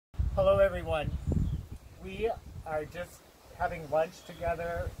Hello everyone. We are just having lunch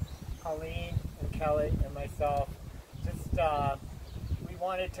together, Coleen and Kelly and myself. Just we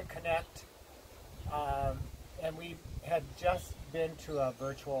wanted to connect, and we had just been to a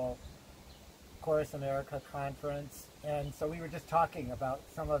virtual Chorus America conference, and so we were just talking about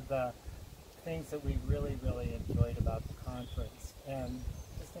some of the things that we really enjoyed about the conference, and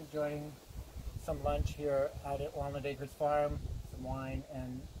just enjoying some lunch here out at Walnut Acres Farm, some wine,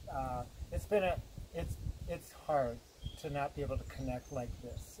 and it's hard to not be able to connect like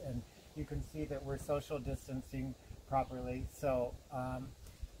this, and you can see that we're social distancing properly. So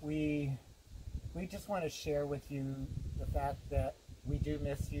we just want to share with you the fact that we do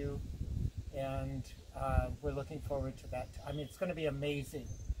miss you, and we're looking forward to that. I mean, it's going to be amazing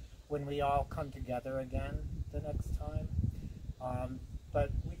when we all come together again the next time.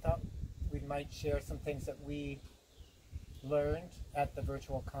 But we thought we might share some things that we learned at the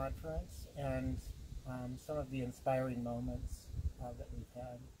virtual conference, and some of the inspiring moments that we've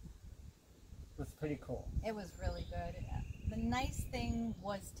had. It was pretty cool. It was really good. The nice thing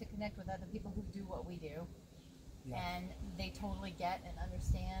was to connect with other people who do what we do. Yeah. And they totally get and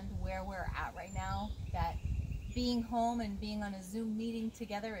understand where we're at right now, that being home and being on a Zoom meeting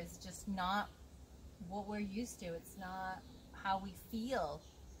together is just not what we're used to. It's not how we feel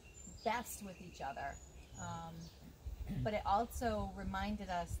best with each other. But it also reminded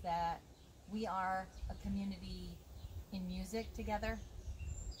us that we are a community in music together.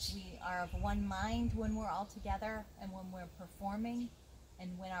 We are of one mind when we're all together and when we're performing,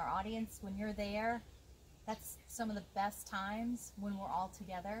 and when our audience, when you're there, that's some of the best times when we're all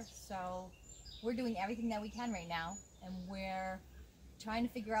together. So we're doing everything that we can right now, and we're trying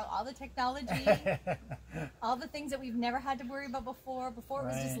to figure out all the technology, all the things that we've never had to worry about before. Before it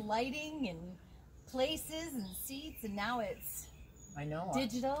was just lighting and places and seats, and now it's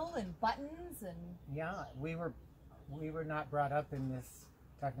digital and buttons. And yeah, we were not brought up in this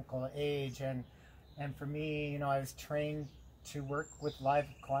technical age, and for me, you know, I was trained to work with live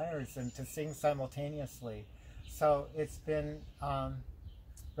choirs and to sing simultaneously, so it's been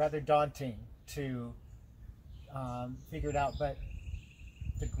rather daunting to figure it out. But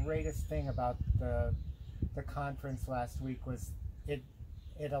the greatest thing about the conference last week was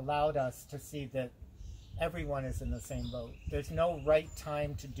it allowed us to see that everyone is in the same boat. There's no right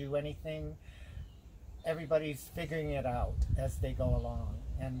time to do anything. Everybody's figuring it out as they go along.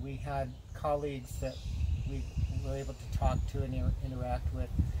 And we had colleagues that we were able to talk to and interact with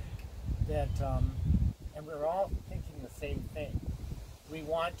that, and we're all thinking the same thing. We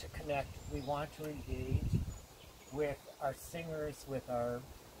want to connect, we want to engage with our singers, with our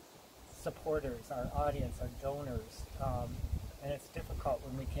supporters, our audience, our donors, and it's difficult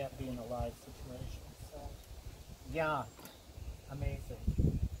when we can't be in a live situation. So, yeah,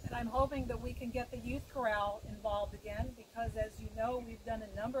 amazing. And I'm hoping that we can get the youth chorale involved again, because as you know, we've done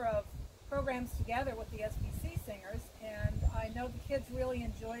a number of programs together with the SVC singers, and I know the kids really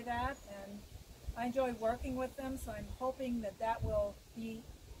enjoy that, and I enjoy working with them, so I'm hoping that that will be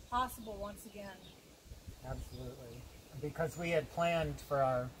possible once again. Absolutely. Because we had planned for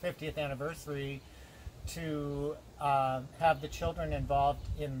our 50th anniversary to have the children involved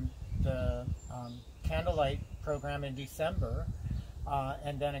in the candlelight program in December,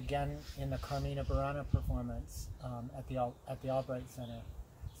 and then again in the Carmina Burana performance at the Albright Center.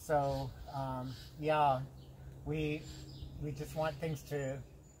 So yeah, we just want things to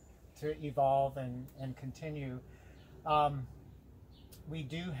evolve and continue.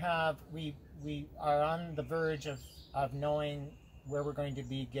 We are on the verge of knowing where we're going to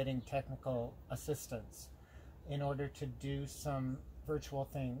be getting technical assistance in order to do some virtual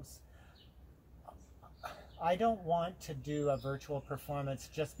things. I don't want to do a virtual performance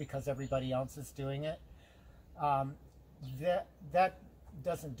just because everybody else is doing it. That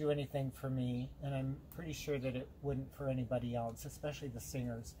doesn't do anything for me, and I'm pretty sure that it wouldn't for anybody else, especially the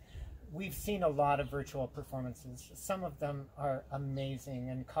singers. We've seen a lot of virtual performances. Some of them are amazing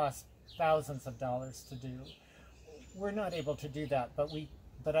and cost thousands of dollars to do. We're not able to do that,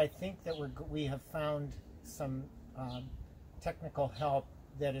 but I think that we have found some technical help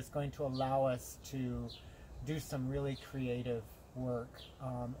that is going to allow us to do some really creative work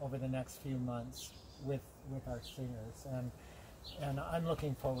over the next few months with our singers, and I'm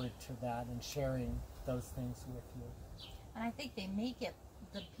looking forward to that and sharing those things with you. And I think they make it,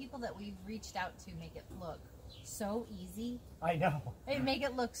 the people that we've reached out to make it look so easy. I know. They make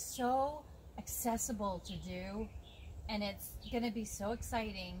it look so accessible to do, and it's going to be so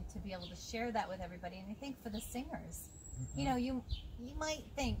exciting to be able to share that with everybody. And I think for the singers, You know, you might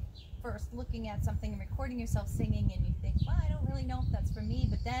think first looking at something and recording yourself singing, and you think, well, I don't really know if that's for me.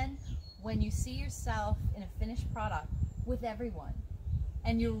 But then when you see yourself in a finished product with everyone,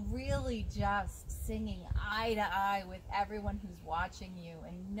 and you're really just singing eye to eye with everyone who's watching you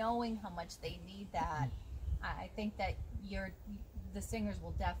and knowing how much they need that, I think that the singers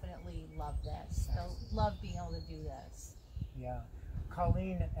will definitely love this. They'll love being able to do this. Yeah.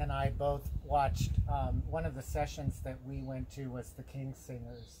 Coleen and I both watched one of the sessions that we went to was the King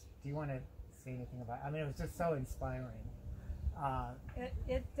Singers. Do you want to say anything about it? I mean, it was just so inspiring.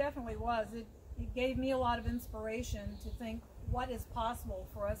 It definitely was. It gave me a lot of inspiration to think what is possible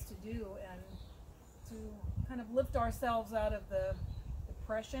for us to do and to kind of lift ourselves out of the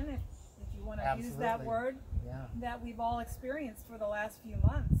depression, if you want to use that word, that we've all experienced for the last few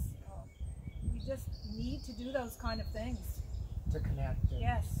months. We just need to do those kind of things. To connect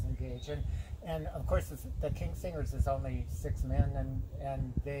and engage. And of course, the King Singers is only 6 men,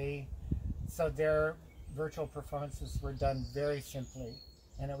 and so their virtual performances were done very simply.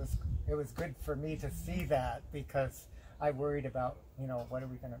 And it was good for me to see that, because I worried about, you know,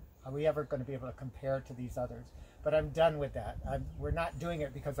 are we ever going to be able to compare to these others? But I'm done with that. We're not doing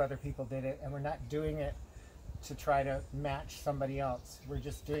it because other people did it, and we're not doing it to try to match somebody else. We're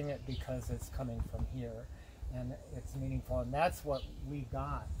just doing it because it's coming from here, and it's meaningful. And that's what we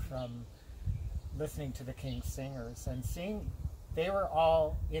got from listening to the King Singers and seeing they were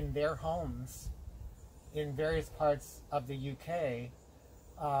all in their homes in various parts of the UK,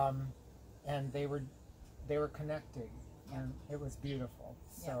 and they were connecting, and it was beautiful.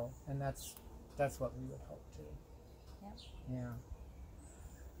 So, and that's what we would hope to. Yeah.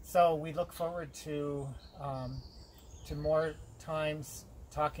 So we look forward to more times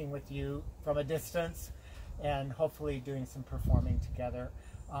talking with you from a distance, and hopefully doing some performing together.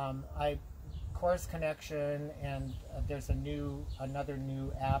 Chorus Connection, and there's another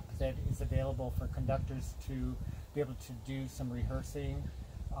new app that is available for conductors to be able to do some rehearsing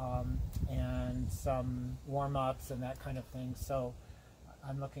and some warm-ups and that kind of thing. So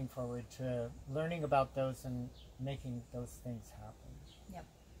I'm looking forward to learning about those and making those things happen. Yep.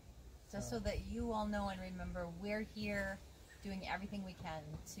 Just so that you all know and remember, we're here doing everything we can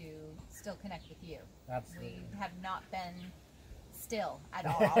to still connect with you. Absolutely. We have not been still at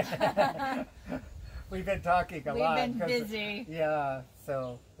all. We've been talking a lot. We've been busy. Yeah,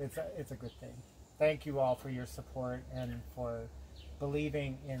 so it's a good thing. Thank you all for your support and for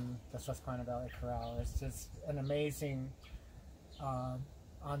believing in the Susquehanna Valley Chorale. It's just an amazing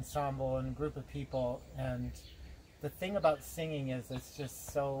ensemble and group of people, and the thing about singing is it's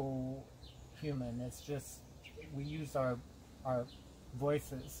just so human. It's just, we use our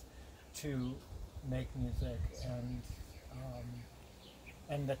voices to make music,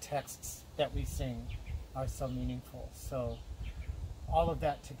 and the texts that we sing are so meaningful. So all of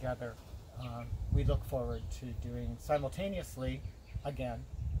that together, we look forward to doing simultaneously again,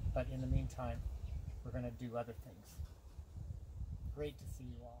 but in the meantime, we're going to do other things. Great to see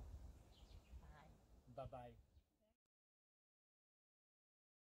you all. Bye. Bye-bye.